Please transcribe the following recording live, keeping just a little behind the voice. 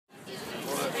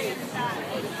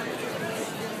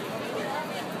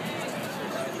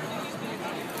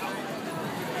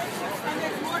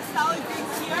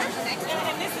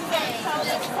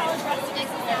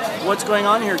What's going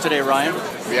on here today, Ryan?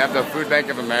 We have the Food Bank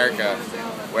of America,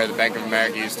 where the Bank of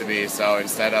America used to be. So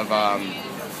instead of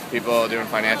people doing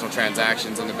financial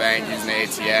transactions in the bank, using the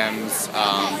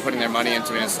ATMs, putting their money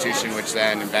into an institution which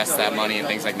then invests that money in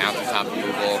things like mountaintop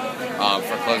removal,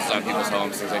 forecloses on people's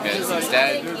homes, things like this.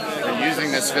 Instead, we're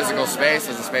using this physical space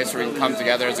as a space where we can come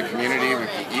together as a community, we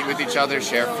can eat with each other,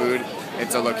 share food.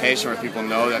 It's a location where people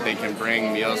know that they can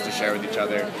bring meals to share with each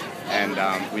other.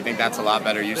 And we think that's a lot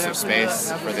better use of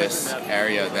space for this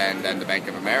area than the Bank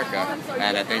of America.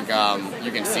 And I think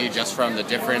you can see just from the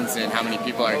difference in how many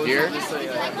people are here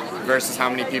versus how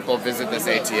many people visit this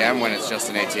ATM when it's just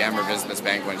an ATM or visit this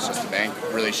bank when it's just a bank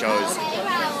really shows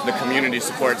the community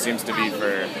support seems to be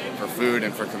for food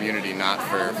and for community, not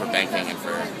for banking and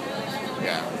for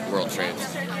world trades.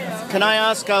 Can I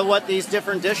ask what these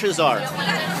different dishes are?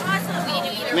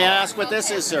 May I ask what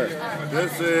this is, sir?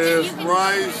 This is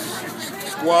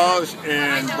rice, squash,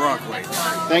 and broccoli.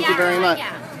 Thank you very much.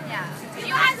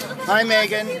 Hi,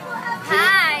 Megan.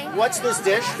 Hi. What's this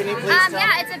dish? Can you please tell me?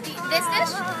 Yeah, this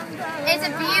dish is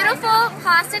a beautiful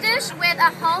pasta dish with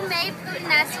a homemade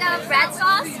puttanesca bread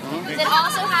sauce. It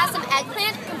also has some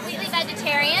eggplant, completely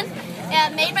vegetarian,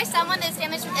 made by someone that's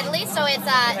damaged from Italy, so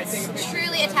it's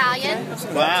truly Italian.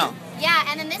 Wow. Yeah,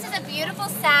 and then this is a beautiful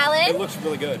salad. It looks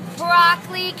really good.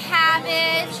 Broccoli,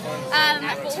 cabbage,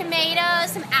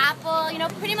 tomatoes, some apple. You know,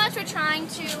 pretty much we're trying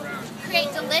to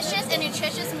create delicious and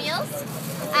nutritious meals.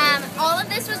 All of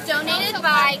this was donated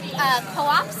by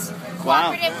co-ops,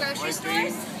 cooperative grocery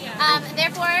stores.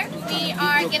 Therefore, we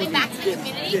are giving back to the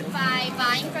community by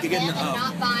buying from them and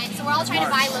not buying. So we're all trying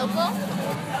to buy local.